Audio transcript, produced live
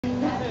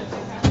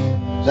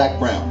Zach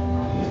Brown.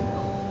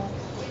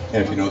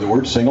 And if you know the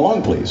words, sing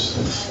along,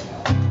 please.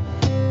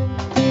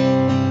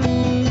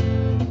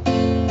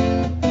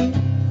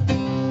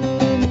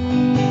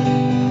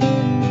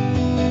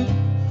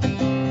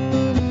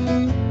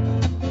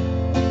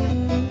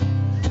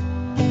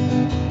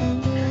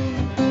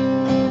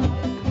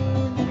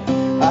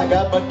 I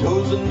got my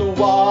toes in the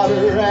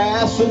water,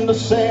 ass in the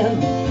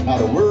sand,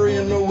 not a worry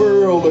in the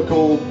world, a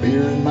cold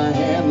beer in my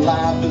hand.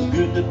 Life is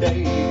good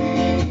today,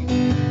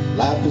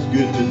 life is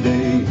good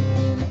today.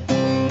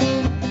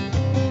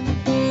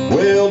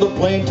 Well, the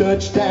plane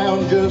touched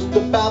down just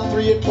about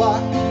 3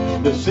 o'clock.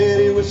 The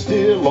city was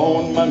still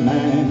on my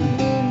mind.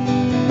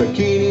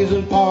 Bikinis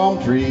and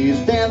palm trees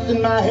danced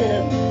in my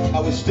head. I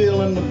was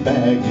still in the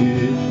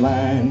baggage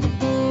line.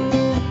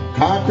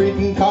 Concrete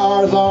and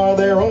cars are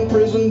their own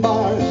prison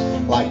bars,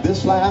 like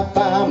this life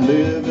I'm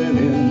living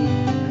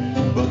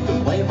in. But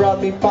the plane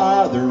brought me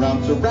farther,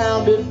 I'm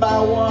surrounded by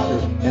water,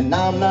 and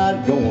I'm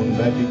not going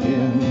back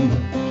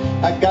again.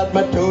 I got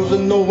my toes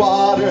in the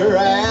water,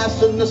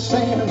 ass in the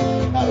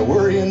sand, not a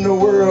worry in the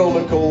world,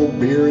 a cold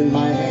beer in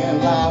my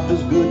hand. Life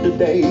is good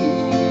today,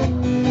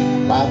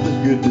 life is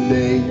good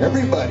today.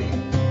 Everybody,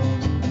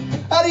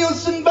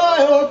 adios and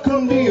vaya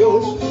con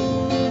Dios.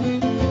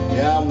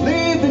 Yeah, I'm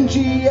leaving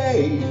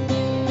GA.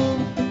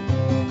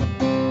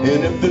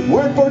 And if it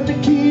weren't for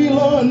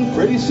tequila and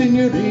pretty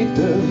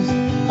senoritas,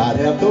 I'd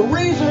have no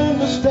reason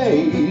to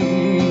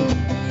stay.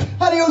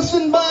 Adios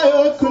and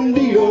vaya con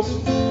Dios.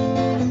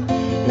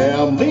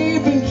 Yeah, I'm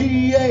leaving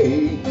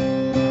GA.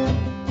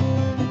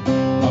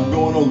 I'm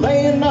gonna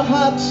lay in the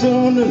hot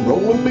sun and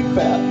roll a big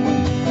fat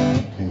one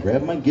and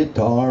grab my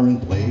guitar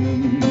and play.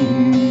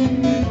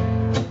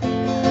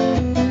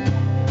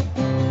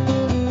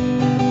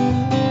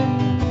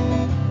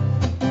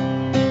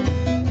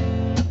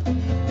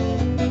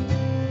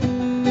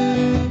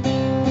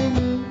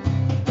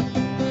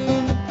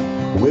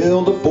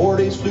 Well, the 4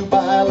 days flew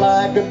by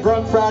like a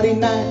drunk Friday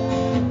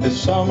night. The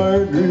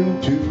summer drew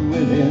to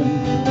an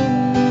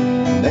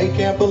end. They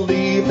can't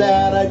believe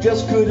that I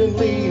just couldn't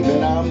leave,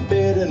 and I'm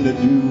bidding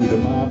adieu to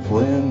my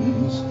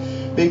friends.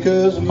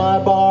 Because my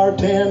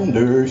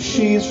bartender,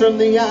 she's from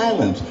the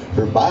islands.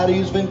 Her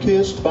body's been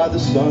kissed by the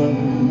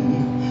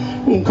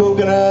sun.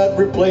 Coconut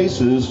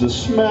replaces the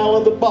smell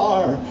of the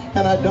bar,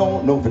 and I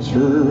don't know if it's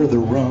her or the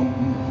rum.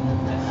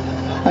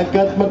 I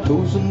got my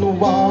toes in the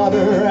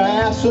water,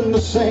 ass in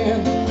the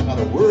sand, not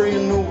a worry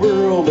in the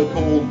world, a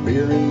cold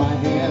beer in my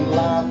hand.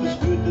 Life is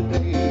good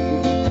today,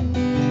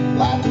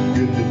 life is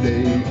good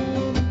today.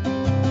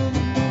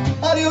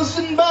 Adios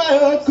and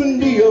vaya con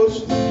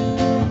Dios,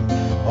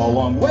 a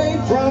long way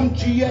from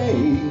GA.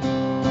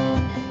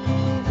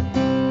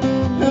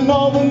 And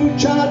all the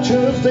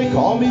muchachas, they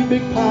call me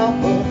Big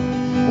Papa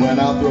when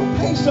I throw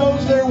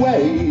pesos their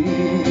way.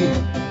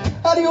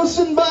 Adios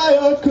and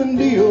vaya con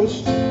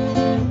Dios,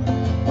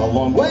 a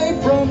long way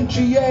from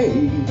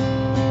GA.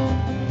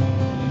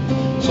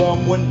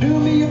 Someone do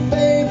me a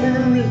favor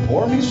and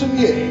pour me some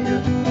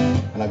Jaeger,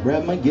 and I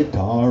grab my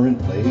guitar and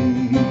play.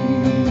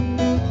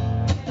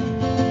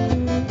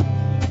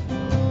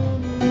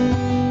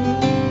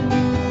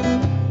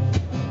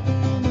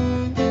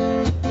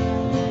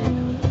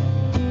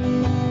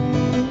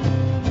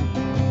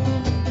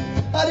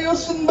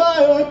 Adios and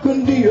vaya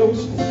con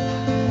Dios,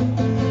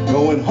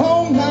 going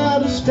home now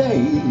to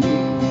stay.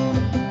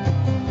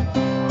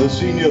 The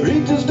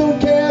senoritas don't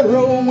care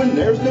when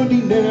there's no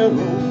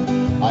dinero.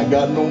 I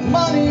got no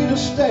money to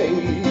stay.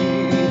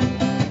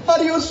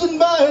 Adios and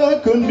vaya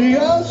con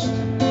Dios,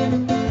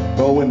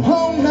 going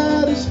home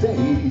now to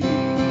stay.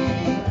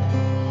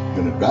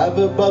 Gonna drive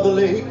up by the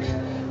lake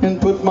and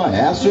put my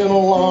ass in a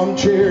lawn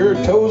chair,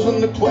 toes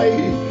in the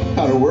clay.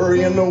 Not a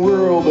worry in the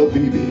world, a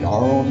BB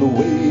are on the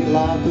way.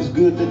 Life is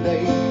good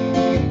today,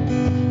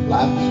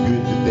 life is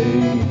good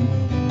today.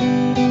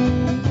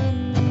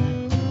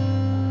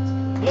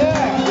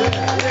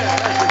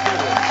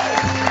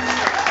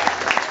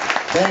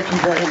 Thank you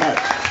very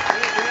much.